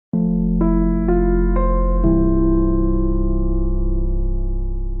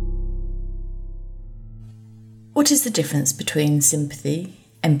What is the difference between sympathy,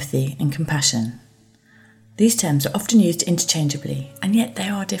 empathy, and compassion? These terms are often used interchangeably, and yet they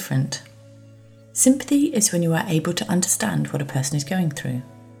are different. Sympathy is when you are able to understand what a person is going through.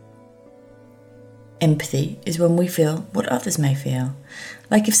 Empathy is when we feel what others may feel.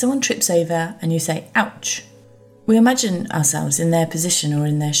 Like if someone trips over and you say, ouch, we imagine ourselves in their position or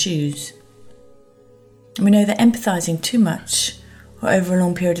in their shoes. And we know that empathising too much or over a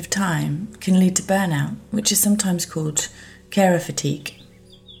long period of time can lead to burnout, which is sometimes called carer fatigue.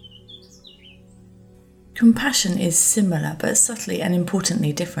 Compassion is similar but subtly and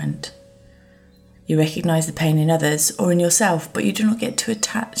importantly different. You recognise the pain in others or in yourself, but you do not get too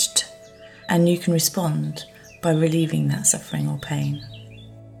attached, and you can respond by relieving that suffering or pain.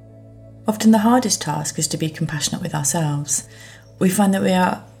 Often the hardest task is to be compassionate with ourselves. We find that we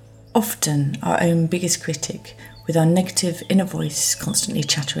are often our own biggest critic, with our negative inner voice constantly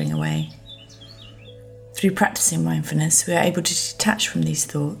chattering away. Through practicing mindfulness, we are able to detach from these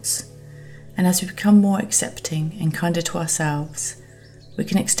thoughts, and as we become more accepting and kinder to ourselves, we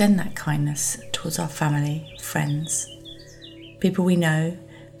can extend that kindness towards our family, friends, people we know,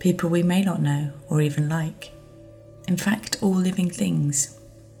 people we may not know or even like. In fact, all living things.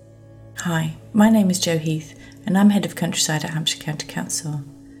 Hi, my name is Jo Heath and I'm Head of Countryside at Hampshire County Council.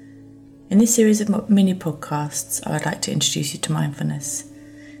 In this series of mini podcasts, I would like to introduce you to mindfulness,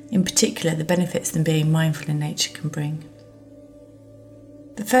 in particular the benefits that being mindful in nature can bring.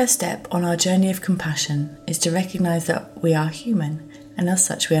 The first step on our journey of compassion is to recognise that we are human, and as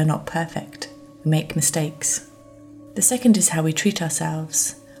such we are not perfect. We make mistakes. The second is how we treat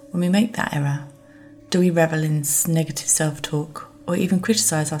ourselves when we make that error. Do we revel in negative self-talk or even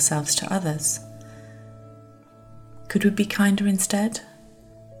criticise ourselves to others? Could we be kinder instead?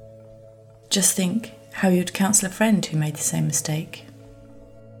 Just think how you'd counsel a friend who made the same mistake.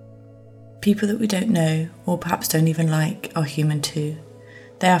 People that we don't know or perhaps don't even like are human too.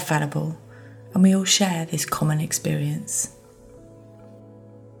 They are fallible, and we all share this common experience.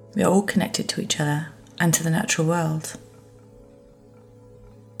 We are all connected to each other and to the natural world.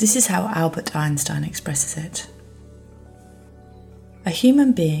 This is how Albert Einstein expresses it. A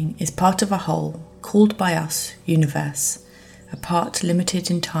human being is part of a whole called by us universe, a part limited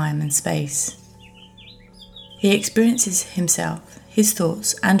in time and space. He experiences himself, his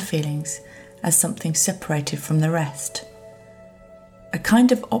thoughts and feelings as something separated from the rest, a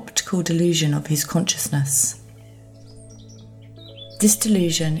kind of optical delusion of his consciousness. This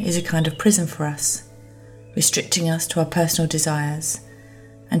delusion is a kind of prison for us, restricting us to our personal desires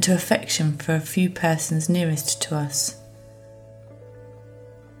and to affection for a few persons nearest to us.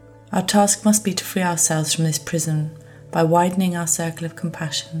 Our task must be to free ourselves from this prison by widening our circle of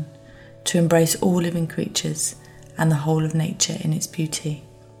compassion to embrace all living creatures and the whole of nature in its beauty.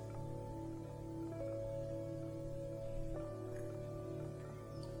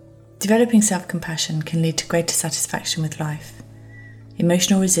 Developing self-compassion can lead to greater satisfaction with life,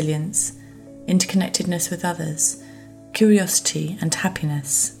 emotional resilience, interconnectedness with others, curiosity and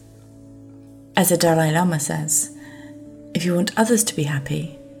happiness. As the Dalai Lama says, if you want others to be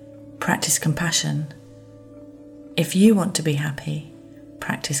happy, practice compassion. If you want to be happy,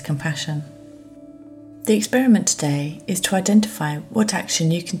 practice compassion. The experiment today is to identify what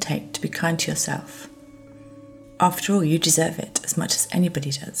action you can take to be kind to yourself. After all, you deserve it as much as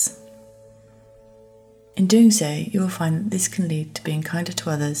anybody does. In doing so, you will find that this can lead to being kinder to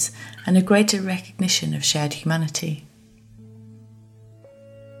others and a greater recognition of shared humanity.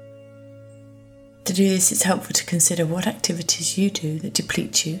 To do this, it's helpful to consider what activities you do that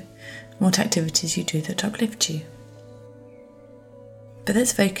deplete you and what activities you do that uplift you. But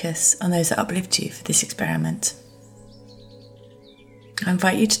let's focus on those that uplift you for this experiment. I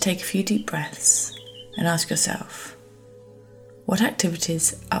invite you to take a few deep breaths and ask yourself, what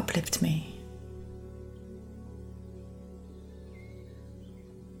activities uplift me?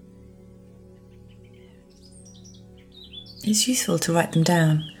 It's useful to write them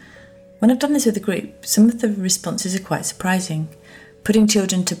down. When I've done this with a group, some of the responses are quite surprising. Putting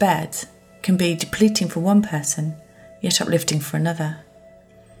children to bed can be depleting for one person, yet uplifting for another.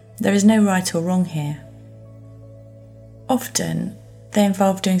 There is no right or wrong here. Often, they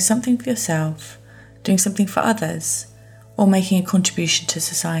involve doing something for yourself, doing something for others, or making a contribution to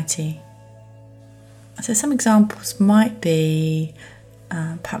society. So some examples might be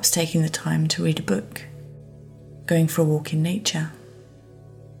perhaps taking the time to read a book, going for a walk in nature,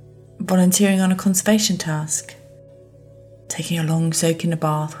 volunteering on a conservation task, taking a long soak in a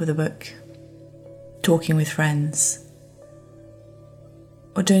bath with a book, talking with friends,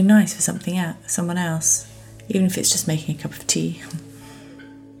 or doing nice for someone else, even if it's just making a cup of tea.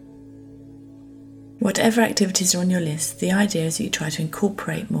 Whatever activities are on your list, the idea is that you try to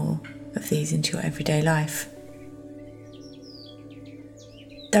incorporate more of these into your everyday life.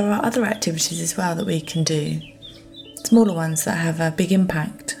 There are other activities as well that we can do, smaller ones that have a big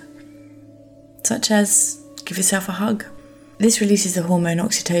impact, such as give yourself a hug. This releases the hormone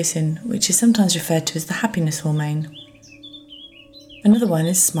oxytocin, which is sometimes referred to as the happiness hormone. Another one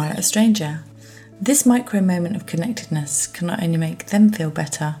is smile at a stranger. This micro moment of connectedness can not only make them feel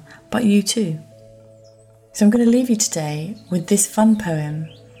better, but you too. So I'm going to leave you today with this fun poem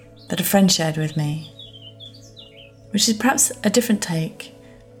that a friend shared with me, which is perhaps a different take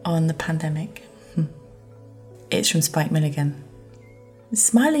on the pandemic. It's from Spike Milligan.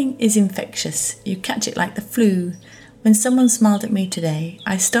 Smiling is infectious. You catch it like the flu. When someone smiled at me today,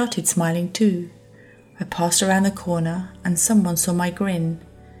 I started smiling too. I passed around the corner and someone saw my grin.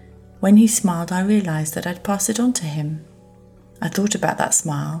 When he smiled, I realised that I'd passed it on to him. I thought about that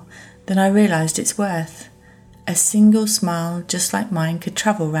smile, then I realised its worth. A single smile just like mine could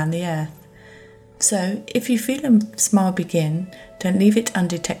travel round the earth. So, if you feel a smile begin, don't leave it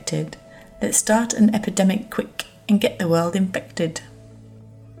undetected. Let's start an epidemic quick and get the world infected.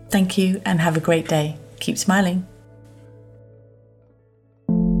 Thank you and have a great day. Keep smiling.